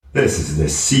This is the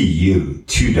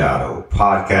CU2.0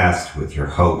 podcast with your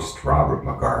host, Robert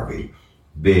McGarvey.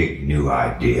 Big new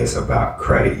ideas about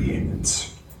credit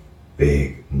unions.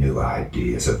 Big new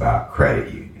ideas about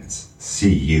credit unions.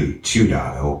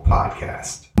 CU2.0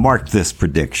 podcast. Mark this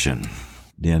prediction.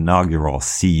 The inaugural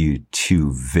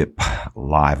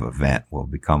CU2VIP-Live event will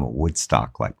become a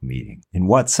Woodstock-like meeting. In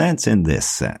what sense? In this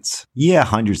sense. Yeah,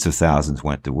 hundreds of thousands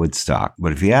went to Woodstock,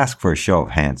 but if you ask for a show of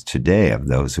hands today of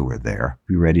those who were there,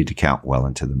 be ready to count well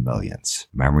into the millions.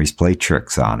 Memories play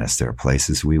tricks on us. There are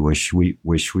places we wish we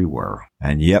were.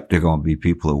 And yep, there are going to be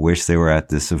people who wish they were at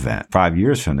this event. 5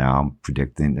 years from now, I'm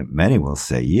predicting that many will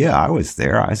say, yeah, I was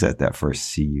there. I was at that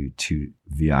first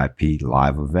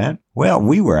CU2VIP-Live event. Well,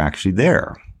 we were actually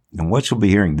there. And what you'll be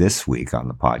hearing this week on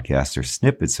the podcast are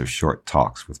snippets of short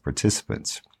talks with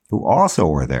participants who also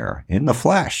were there in the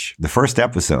flesh. The first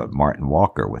episode, Martin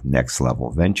Walker with Next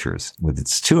Level Ventures, with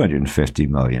its $250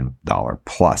 million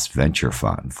plus venture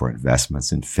fund for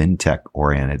investments in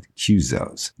fintech-oriented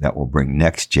CUSOs that will bring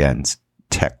next-gen's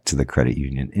tech to the credit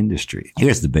union industry.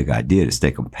 Here's the big idea to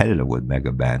stay competitive with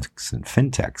mega banks and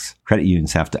fintechs. Credit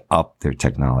unions have to up their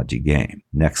technology game.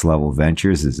 Next Level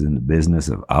Ventures is in the business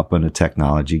of upping a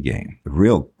technology game. The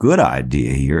real good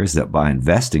idea here is that by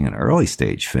investing in early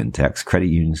stage fintechs, credit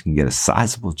unions can get a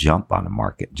sizable jump on the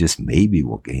market. Just maybe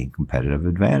will gain competitive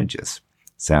advantages.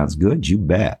 Sounds good? You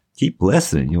bet. Keep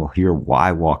listening. You'll hear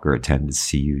why Walker attended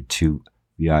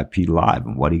CU2VIP-Live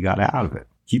and what he got out of it.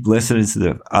 Keep listening to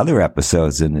the other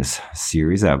episodes in this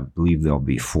series. I believe there'll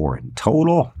be 4 in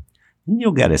total. And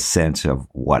you'll get a sense of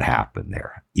what happened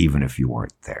there, even if you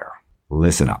weren't there.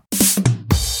 Listen up.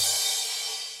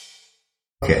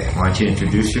 Okay, why don't you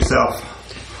introduce yourself?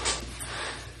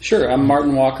 Sure. I'm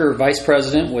Martin Walker, Vice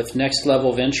President with Next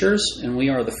Level Ventures, and we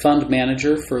are the fund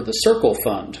manager for the Circle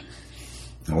Fund.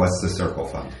 And what's the Circle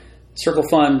Fund? Circle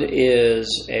Fund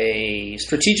is a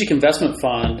strategic investment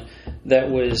fund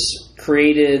that was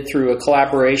created through a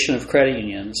collaboration of credit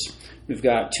unions. We've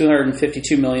got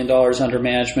 $252 million under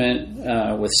management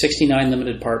with 69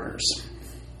 limited partners.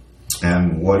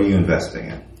 And what are you investing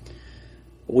in?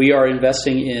 We are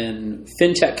investing in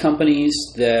fintech companies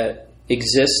that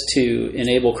exist to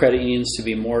enable credit unions to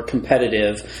be more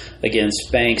competitive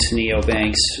against banks,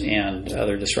 neobanks, and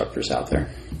other disruptors out there.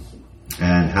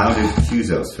 And how do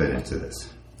CUSOs fit into this?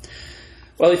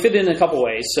 Well, they fit in a couple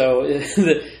ways. So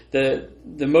the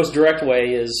most direct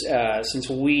way is since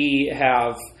we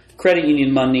have credit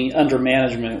union money under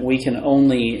management, we can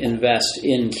only invest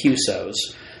in CUSOs.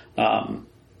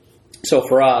 So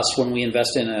for us, when we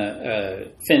invest in a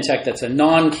fintech that's a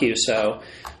non-CUSO,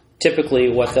 typically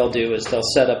what they'll do is they'll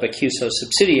set up a CUSO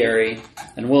subsidiary,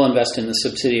 and we'll invest in the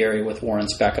subsidiary with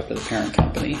warrants back up to the parent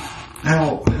company.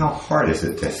 How hard is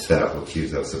it to set up a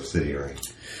CUSO subsidiary?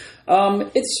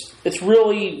 It's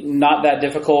really not that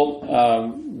difficult.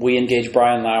 We engage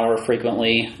Brian Lauer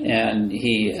frequently, and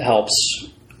he helps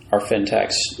our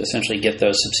fintechs essentially get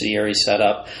those subsidiaries set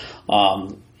up.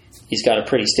 He's got a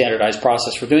pretty standardized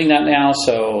process for doing that now,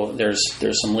 so there's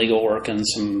some legal work and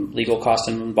some legal cost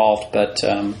involved, but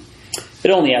it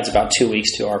only adds about 2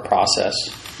 weeks to our process.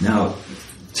 Now,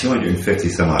 250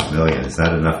 some odd million, is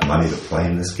that enough money to play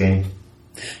in this game?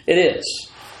 It is.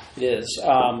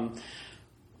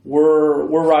 We're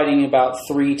writing about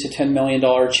 $3 to $10 million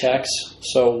checks,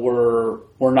 so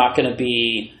we're not going to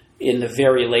be in the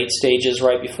very late stages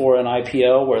right before an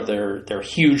IPO where they're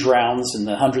huge rounds in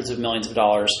the hundreds of millions of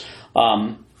dollars.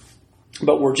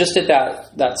 But we're just at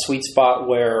that sweet spot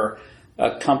where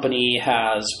a company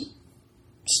has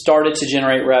started to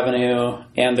generate revenue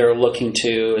and they're looking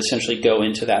to essentially go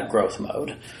into that growth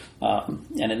mode.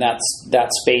 And in that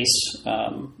space,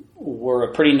 we're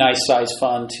a pretty nice size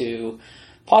fund to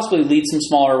possibly lead some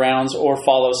smaller rounds or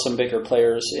follow some bigger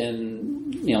players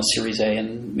in Series A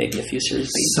and maybe a few Series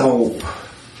B. So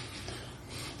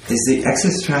is the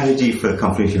exit strategy for the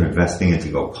companies you're investing in to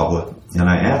go public? And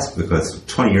I ask because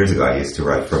 20 years ago I used to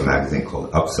write for a magazine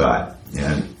called Upside,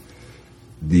 and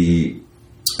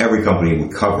every company we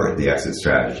covered, the exit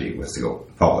strategy was to go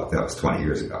public. That was 20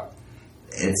 years ago.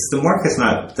 The market's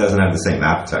doesn't have the same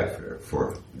appetite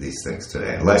for these things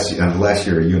today, unless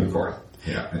you're a unicorn.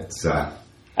 It's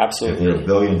absolutely. If you're $1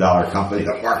 billion company,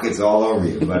 the market's all over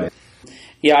you. But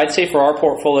yeah, I'd say for our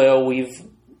portfolio,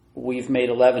 we've made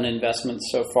 11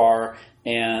 investments so far,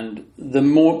 and the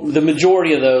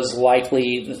majority of those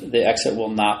likely the exit will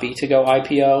not be to go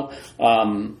IPO,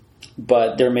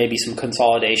 but there may be some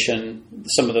consolidation.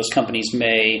 Some of those companies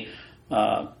may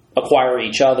acquire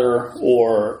each other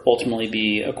or ultimately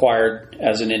be acquired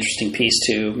as an interesting piece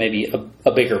to maybe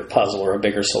a bigger puzzle or a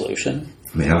bigger solution.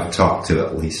 I mean, I've talked to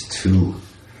at least 2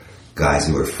 guys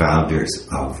who were founders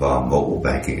of mobile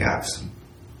banking apps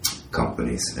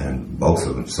companies, and both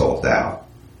of them sold out.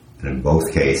 And in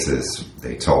both cases,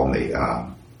 they told me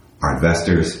our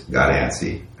investors got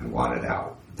antsy and wanted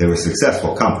out. They were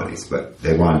successful companies, but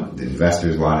the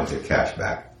investors wanted their cash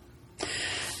back.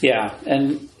 Yeah,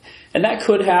 and that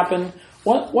could happen.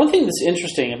 One thing that's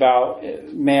interesting about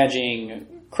managing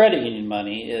credit union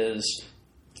money is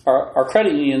our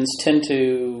credit unions tend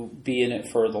to be in it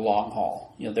for the long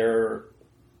haul. They're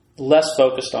less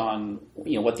focused on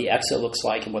what the exit looks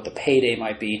like and what the payday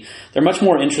might be. They're much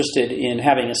more interested in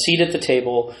having a seat at the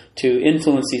table to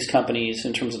influence these companies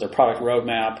in terms of their product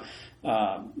roadmap,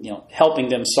 helping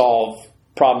them solve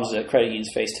problems that credit unions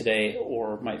face today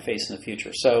or might face in the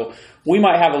future. So we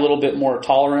might have a little bit more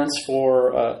tolerance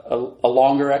for a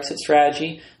longer exit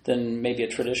strategy than maybe a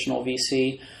traditional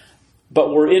VC,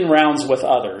 but we're in rounds with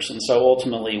others, and so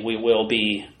ultimately we will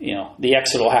be, the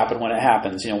exit will happen when it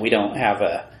happens. We don't have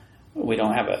a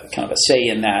kind of a say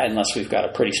in that unless we've got a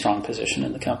pretty strong position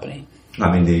in the company.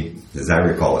 I mean, as I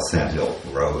recall, the Sand Hill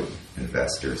Road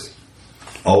investors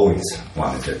always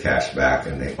wanted their cash back,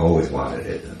 and they always wanted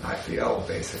it in an IPO,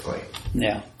 basically.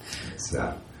 Yeah.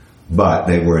 But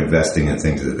they were investing in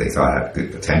things that they thought had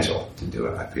good potential to do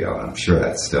an IPO, and I'm sure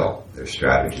that's still their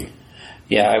strategy.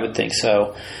 Yeah, I would think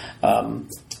so.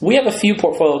 We have a few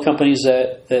portfolio companies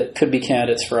that could be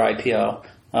candidates for IPO,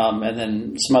 and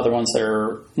then some other ones that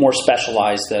are more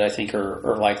specialized that I think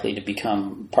are likely to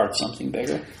become part of something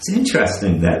bigger. It's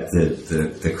interesting that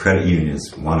the credit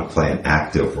unions want to play an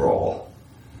active role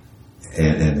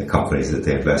in the companies that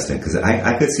they invest in, because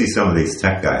I could see some of these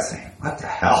tech guys saying, "What the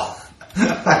hell?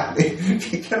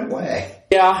 Get away!"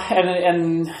 Yeah,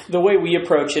 and the way we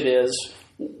approach it is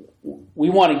we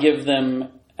want to give them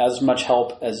as much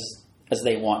help as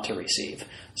they want to receive.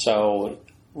 So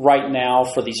right now,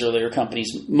 for these earlier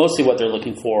companies, mostly what they're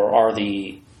looking for are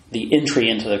the entry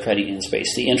into the credit union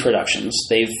space, the introductions.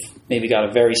 They've maybe got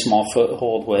a very small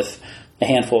foothold with a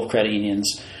handful of credit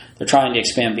unions. They're trying to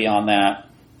expand beyond that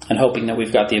and hoping that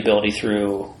we've got the ability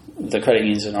through the credit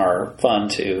unions in our fund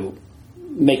to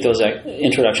make those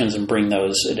introductions and bring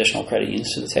those additional credit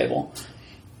unions to the table.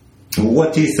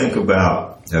 What do you think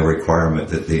about a requirement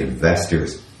that the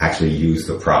investors actually use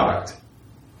the product?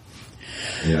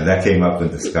 That came up in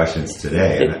discussions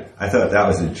today, and I thought that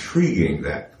was intriguing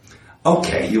that,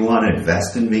 okay, you want to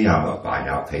invest in me? I'm a buy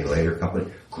now, pay later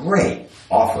company. Great,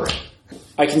 offer it.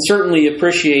 I can certainly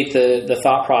appreciate the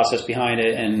thought process behind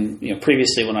it, and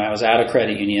previously when I was at a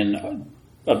credit union,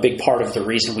 a big part of the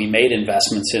reason we made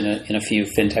investments in a few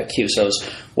fintech QSOs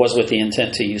was with the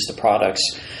intent to use the products.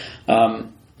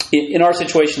 In our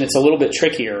situation, it's a little bit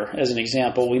trickier. As an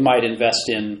example, we might invest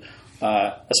in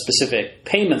a specific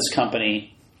payments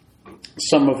company.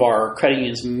 Some of our credit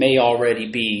unions may already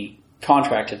be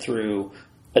contracted through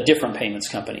a different payments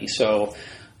company. So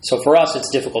for us, it's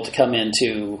difficult to come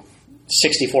into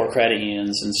 64 credit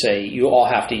unions and say, you all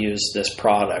have to use this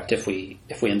product if we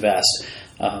invest.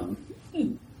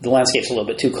 The landscape's a little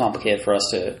bit too complicated for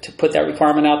us to put that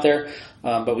requirement out there,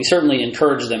 but we certainly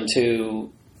encourage them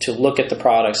to look at the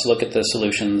products, look at the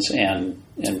solutions, and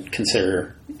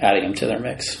consider adding them to their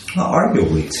mix. Well,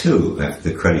 arguably, too, if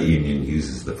the credit union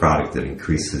uses the product, that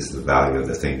increases the value of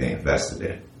the thing they invested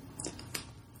in.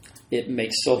 It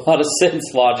makes a lot of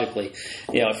sense logically.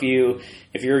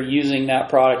 If you're using that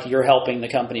product, you're helping the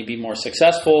company be more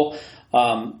successful.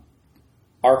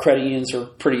 Our credit unions are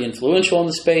pretty influential in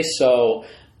the space, so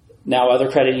now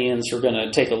other credit unions are going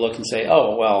to take a look and say,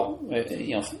 "Oh, well,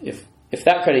 if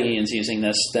that credit union's using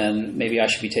this, then maybe I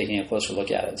should be taking a closer look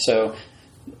at it." So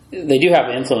they do have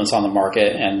influence on the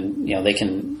market, and they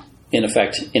can, in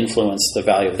effect, influence the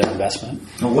value of their investment.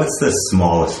 Well, what's the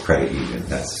smallest credit union?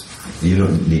 You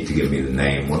don't need to give me the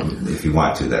name. If you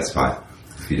want to, that's fine.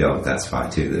 If you don't, that's fine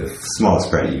too. The smallest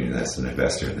credit union that's an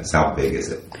investor in this, how big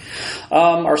is it?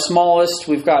 Our smallest,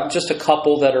 we've got just a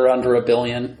couple that are under $1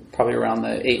 billion, probably around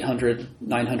the 800,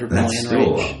 900 million range. That's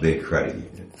still a big credit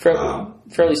union.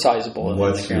 Fairly sizable.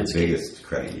 What's your biggest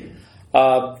credit union?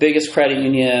 Biggest credit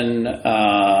union,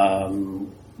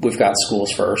 we've got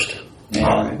Schools First. All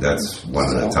right, that's one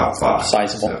of the top 5.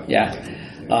 Sizable, so, yeah.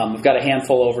 We've got a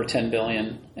handful over $10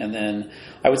 billion, and then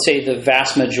I would say the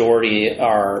vast majority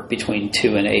are between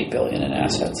 $2 and $8 billion in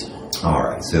assets. All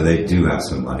right, so they do have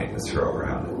some money to throw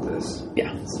around at this.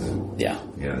 Yeah, so, yeah.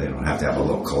 They don't have to have a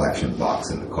little collection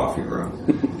box in the coffee room.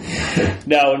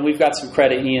 No, and we've got some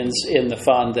credit unions in the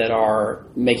fund that are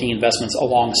making investments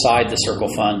alongside the Circle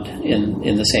Fund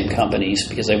in the same companies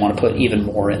because they want to put even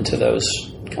more into those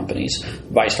companies.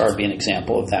 ViStar would be an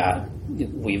example of that.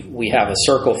 We have a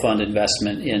Circle Fund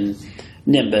investment in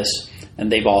Nimbus,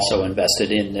 and they've also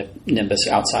invested in Nimbus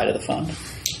outside of the fund.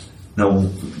 Now,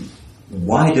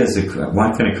 why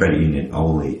can a credit union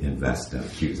only invest in a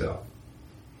CUSO?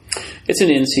 It's an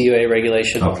NCUA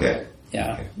regulation. Okay.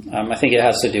 Yeah. Okay. I think it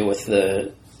has to do with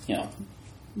the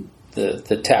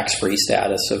tax-free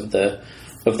status of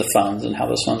the funds and how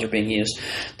those funds are being used.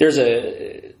 There's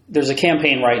a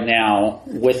campaign right now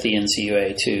with the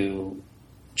NCUA to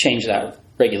change that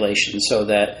regulation so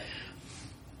that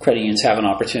credit unions have an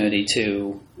opportunity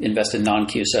to invest in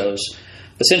non-CUSOs,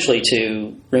 essentially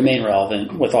to remain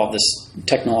relevant with all this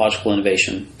technological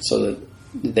innovation so that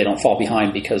they don't fall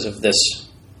behind because of this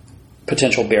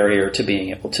potential barrier to being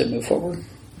able to move forward.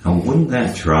 Now, wouldn't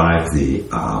that drive the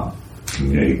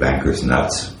community bankers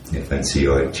nuts if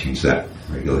NCUA changed that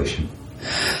regulation?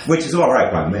 Which is all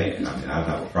right by me. I mean, I don't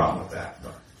have a problem with that.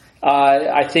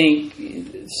 I think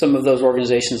some of those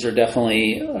organizations are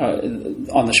definitely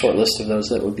on the short list of those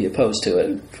that would be opposed to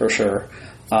it, for sure.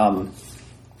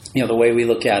 The way we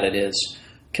look at it is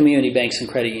community banks and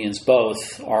credit unions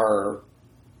both are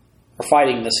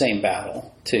fighting the same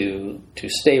battle to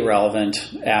stay relevant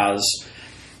as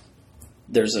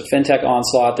there's a fintech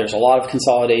onslaught. There's a lot of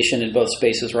consolidation in both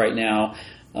spaces right now.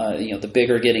 The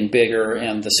bigger getting bigger,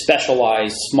 and the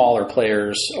specialized smaller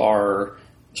players are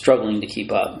struggling to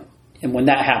keep up. And when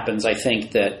that happens, I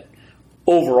think that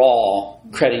overall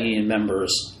credit union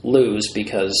members lose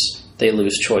because they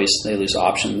lose choice, they lose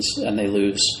options, and they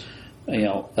lose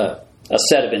a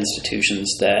set of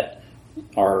institutions that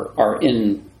are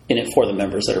in it for the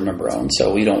members that are member owned.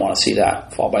 So we don't want to see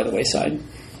that fall by the wayside.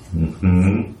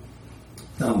 Mm-hmm.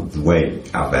 The way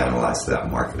I've analyzed that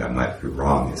market, I might be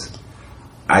wrong, is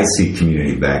I see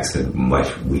community banks in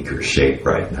much weaker shape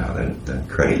right now than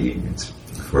credit unions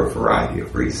for a variety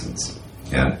of reasons.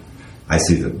 And I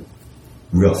see the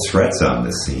real threats on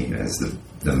the scene as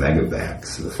the mega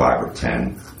banks, the 5 or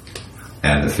 10,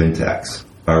 and the Fintechs.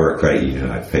 If I were a credit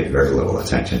union, I'd pay very little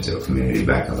attention to a community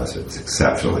bank unless it was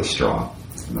exceptionally strong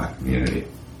in my community.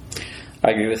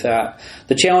 I agree with that.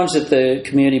 The challenge that the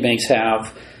community banks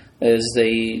have is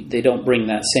they don't bring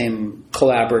that same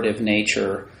collaborative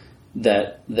nature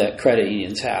that credit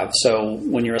unions have. So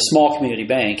when you're a small community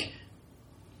bank,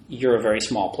 you're a very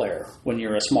small player. When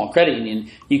you're a small credit union,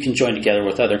 you can join together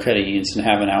with other credit unions and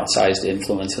have an outsized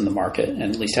influence in the market and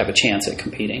at least have a chance at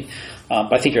competing.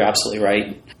 I think you're absolutely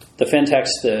right. The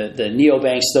Fintechs, the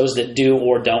neobanks, those that do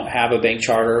or don't have a bank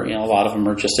charter, a lot of them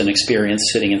are just an experience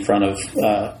sitting in front of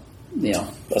a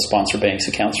sponsor bank's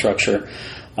account structure.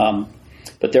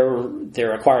 But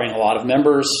they're acquiring a lot of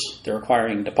members, they're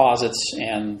acquiring deposits,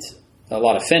 and a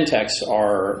lot of Fintechs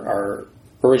are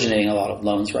originating a lot of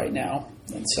loans right now.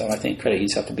 And so I think credit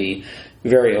unions have to be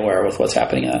very aware with what's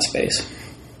happening in that space.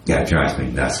 Yeah, it drives me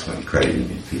nuts when credit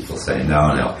union people say,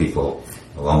 no, people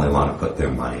will only want to put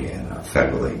their money in a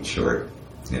federally insured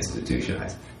institution.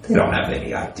 They don't have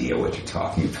any idea what you're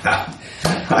talking about.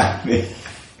 I mean,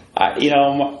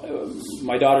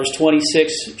 my daughter's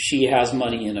 26. She has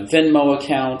money in a Venmo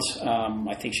account.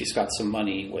 I think she's got some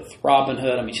money with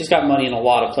Robinhood. I mean, she's got money in a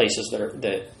lot of places that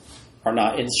are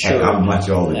not insured. Hey, I'm much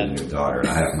older than your daughter, and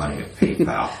I have money at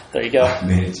PayPal. There you go. I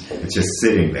mean, it's just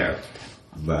sitting there,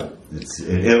 but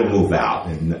it'll move out.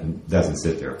 It doesn't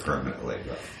sit there permanently.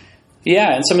 But.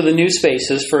 Yeah, and some of the new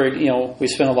spaces we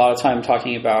spent a lot of time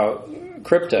talking about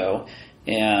crypto.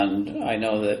 And I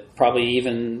know that probably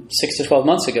even 6 to 12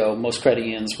 months ago, most credit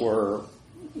unions were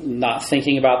not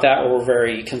thinking about that or were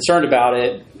very concerned about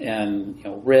it and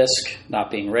risk, not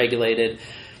being regulated.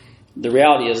 The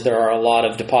reality is there are a lot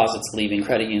of deposits leaving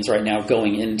credit unions right now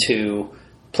going into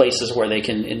places where they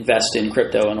can invest in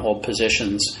crypto and hold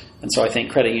positions. And so I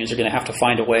think credit unions are going to have to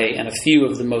find a way, and a few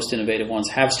of the most innovative ones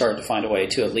have started to find a way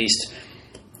to at least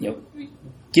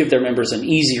give their members an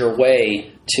easier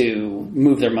way to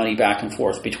move their money back and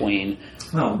forth between.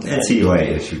 Well,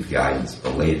 NCUA issued guidance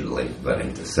belatedly, but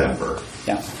in December,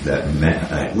 that meant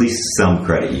at least some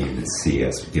credit unions see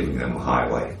as giving them a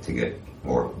highway to get,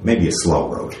 or maybe a slow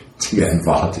road to get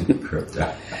involved in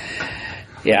crypto.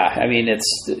 Yeah, I mean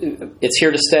it's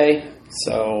here to stay.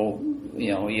 So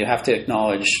you have to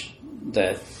acknowledge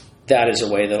that is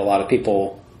a way that a lot of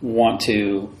people want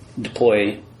to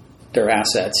deploy their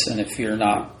assets, and if you're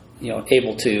not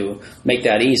able to make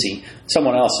that easy,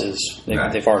 someone else is.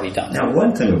 They've already done it. Now,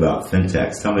 one thing about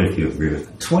fintechs, tell me if you agree with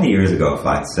it. 20 years ago, if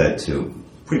I'd said to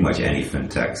pretty much any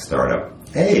fintech startup,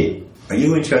 hey, are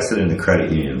you interested in the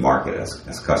credit union market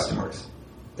as customers?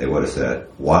 They would have said,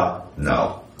 what?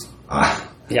 No.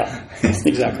 Yeah,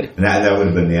 exactly. And that would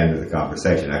have been the end of the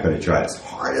conversation. I could have tried as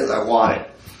hard as I wanted.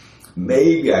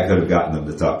 Maybe I could have gotten them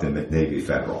to talk to Navy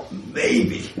Federal.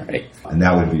 Maybe. Right. And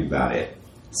that would be about it.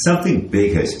 Something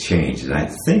big has changed, and I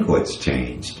think what's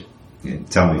changed, and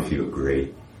tell me if you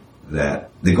agree, that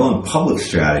the going public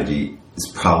strategy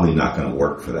is probably not going to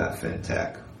work for that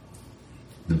fintech.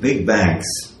 The big banks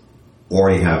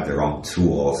already have their own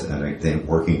tools and they're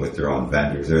working with their own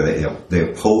vendors. Are they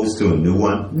opposed to a new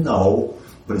one? No,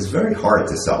 but it's very hard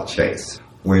to sell Chase.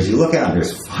 Whereas you look out,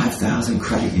 there's 5,000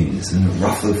 credit unions and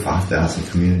roughly 5,000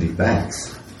 community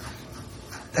banks.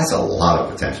 That's a lot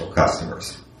of potential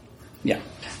customers. Yeah.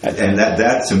 And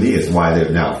that to me is why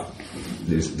they're now,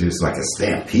 there's like a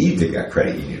stampede to get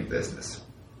credit union business.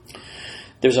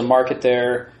 There's a market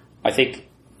there. I think,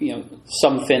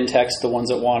 some fintechs, the ones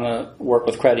that want to work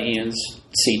with credit unions,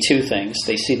 see two things.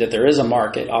 They see that there is a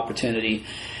market opportunity,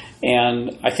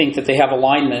 and I think that they have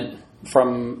alignment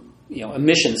from a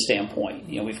mission standpoint.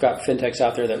 We've got fintechs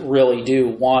out there that really do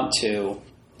want to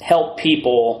help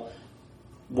people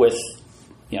with,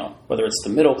 whether it's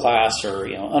the middle class or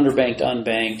underbanked,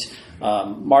 unbanked,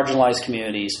 marginalized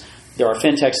communities. There are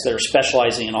fintechs that are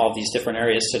specializing in all of these different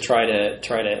areas to try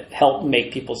to help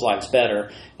make people's lives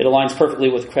better. It aligns perfectly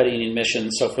with credit union mission.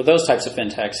 So for those types of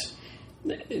fintechs,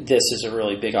 this is a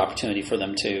really big opportunity for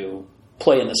them to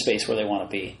play in the space where they want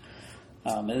to be.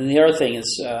 And then the other thing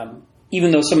is,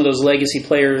 even though some of those legacy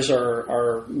players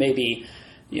are maybe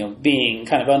being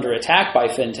kind of under attack by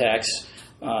fintechs,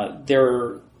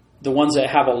 they're the ones that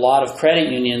have a lot of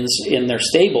credit unions in their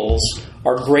stables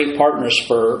are great partners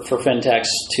for fintechs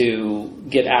to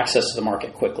get access to the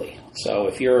market quickly. So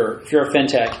if you're a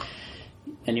fintech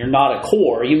and you're not a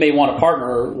core, you may want to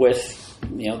partner with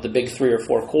the big 3 or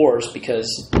 4 cores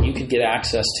because you could get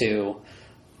access to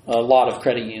a lot of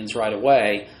credit unions right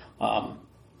away.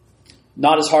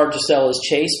 Not as hard to sell as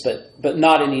Chase, but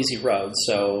not an easy road.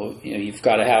 So you've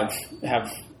got to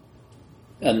have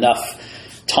enough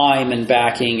time and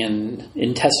backing and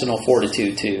intestinal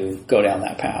fortitude to go down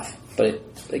that path. But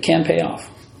it can pay off.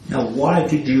 Now, why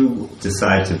did you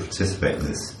decide to participate in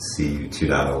this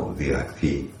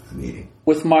CU2VIP meeting?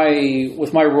 With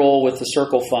my role with the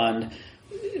Circle Fund,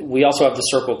 we also have the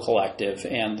Circle Collective,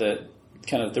 and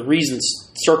the reason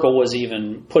Circle was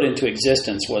even put into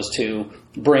existence was to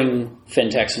bring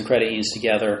fintechs and credit unions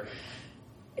together,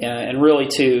 and really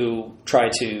to try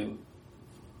to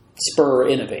spur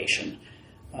innovation.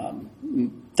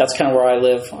 That's kind of where I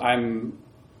live.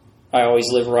 I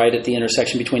always live right at the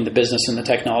intersection between the business and the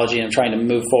technology, and I'm trying to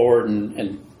move forward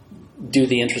and do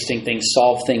the interesting things,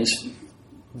 solve things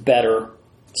better,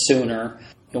 sooner.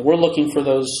 We're looking for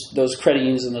those credit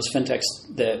unions and those fintechs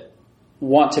that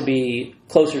want to be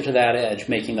closer to that edge,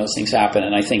 making those things happen.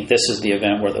 And I think this is the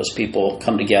event where those people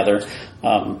come together. So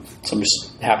I'm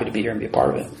just happy to be here and be a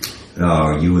part of it.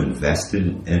 Are you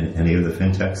invested in any of the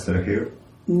fintechs that are here?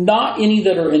 Not any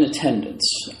that are in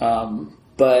attendance,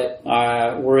 but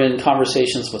we're in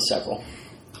conversations with several.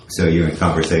 So you're in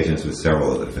conversations with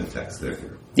several of the fintechs that are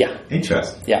here? Yeah.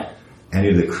 Interesting. Yeah. Any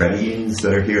of the credit unions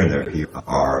that are here, and they're here,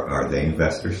 are they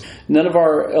investors? None of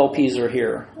our LPs are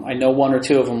here. I know 1 or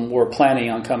 2 of them were planning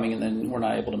on coming, and then we're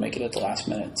not able to make it at the last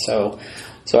minute. So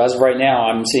as of right now,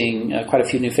 I'm seeing quite a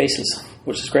few new faces,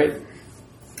 which is great.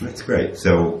 That's great.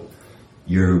 So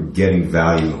you're getting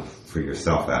value for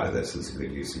yourself out of this. It's a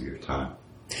good use of your time.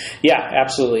 Yeah,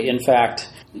 absolutely. In fact,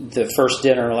 the first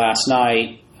dinner last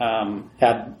night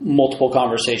had multiple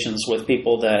conversations with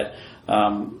people that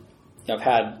I've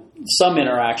had some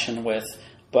interaction with,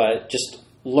 but just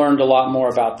learned a lot more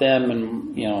about them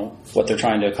and what they're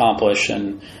trying to accomplish,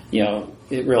 and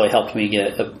it really helped me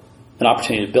get an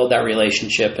opportunity to build that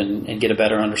relationship and get a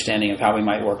better understanding of how we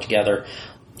might work together.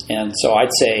 And so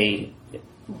I'd say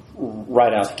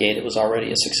right out the gate it was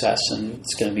already a success, and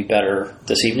it's going to be better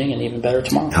this evening and even better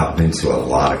tomorrow. I've been to a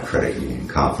lot of credit union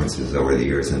conferences over the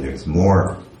years, and there's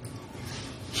more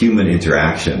human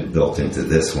interaction built into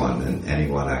this one than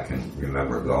anyone I can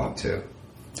remember going to.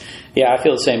 Yeah, I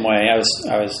feel the same way. I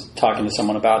was talking to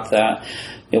someone about that.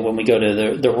 When we go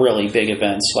to the really big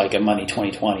events like a Money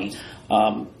 2020,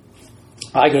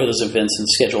 I go to those events and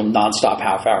schedule nonstop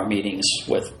half-hour meetings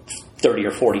with 30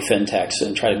 or 40 fintechs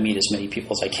and try to meet as many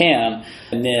people as I can.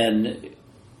 And then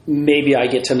maybe I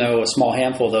get to know a small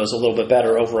handful of those a little bit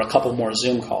better over a couple more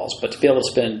Zoom calls. But to be able to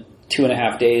spend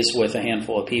 2.5 days with a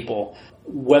handful of people,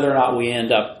 whether or not we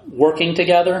end up working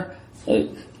together,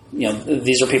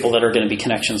 these are people that are going to be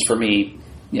connections for me,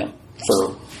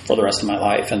 for the rest of my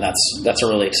life, and that's a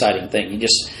really exciting thing.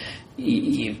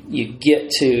 You get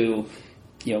to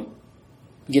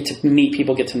meet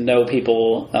people, get to know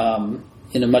people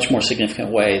in a much more significant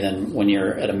way than when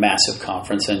you're at a massive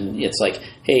conference and it's like,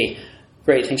 hey,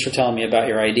 great, thanks for telling me about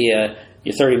your idea.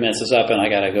 Your 30 minutes is up, and I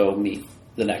got to go meet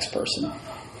the next person.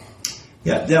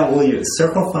 Yeah. Now, will you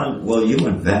Circle Fund? Will you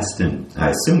invest in?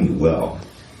 I assume you will.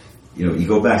 You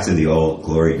go back to the old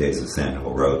glory days of Sand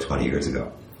Hill Road 20 years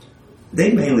ago.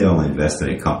 They mainly only invested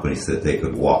in companies that they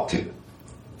could walk to.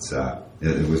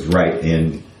 It was right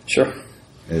in. Sure.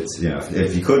 It's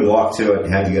if you couldn't walk to it,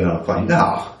 you had to get on a plane.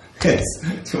 No,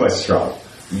 it's too much trouble.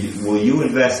 Will you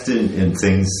invest in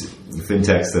things,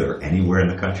 fintechs that are anywhere in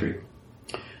the country?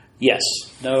 Yes,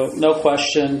 no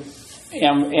question.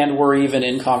 And we're even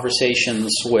in conversations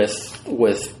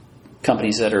with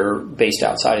companies that are based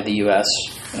outside of the U.S.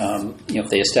 If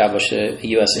they establish a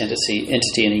U.S.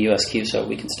 entity in a U.S. QSO,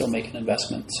 we can still make an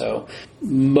investment. So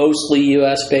mostly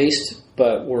U.S. based,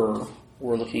 but we're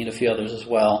looking at a few others as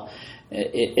well.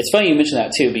 It's funny you mention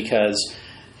that too, because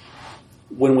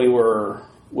when we were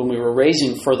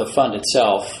raising for the fund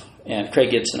itself, and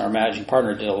Craig Gibson, our managing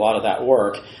partner, did a lot of that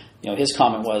work. His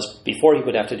comment was before he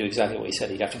would have to do exactly what he said.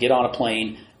 He'd have to get on a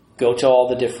plane, go to all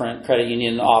the different credit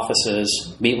union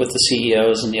offices, meet with the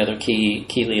CEOs and the other key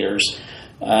leaders,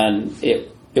 and it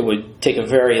would take a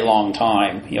very long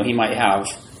time. He might have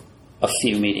a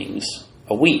few meetings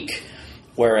a week,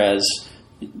 whereas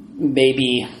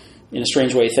maybe in a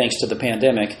strange way, thanks to the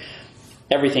pandemic,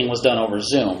 everything was done over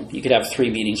Zoom. You could have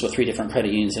 3 meetings with 3 different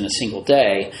credit unions in a single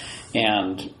day,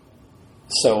 and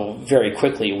so very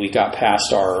quickly we got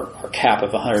past our cap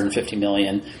of $150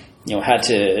 million. Had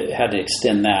to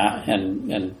extend that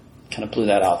and kind of blew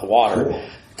that out of the water. Cool.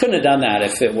 Couldn't have done that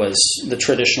if it was the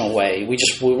traditional way. We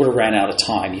would have ran out of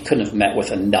time. You couldn't have met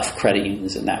with enough credit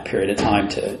unions in that period of time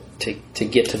to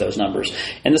get to those numbers.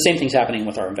 And the same thing's happening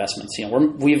with our investments.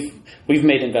 We've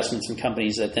made investments in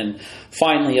companies that then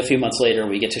finally a few months later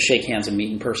we get to shake hands and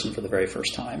meet in person for the very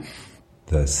first time.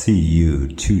 The CU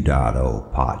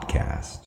 2.0 podcast.